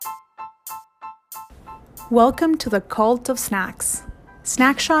Welcome to the cult of snacks.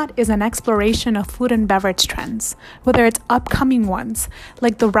 Snackshot is an exploration of food and beverage trends, whether it's upcoming ones,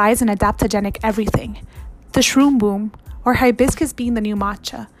 like the rise in adaptogenic everything, the shroom boom, or hibiscus being the new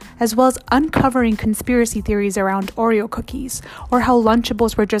matcha, as well as uncovering conspiracy theories around Oreo cookies, or how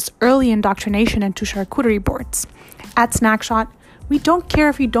Lunchables were just early indoctrination into charcuterie boards. At Snackshot, we don't care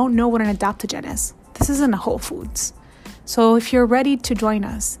if you don't know what an adaptogen is. This isn't a Whole Foods. So if you're ready to join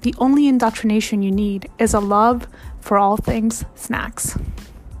us, the only indoctrination you need is a love for all things snacks.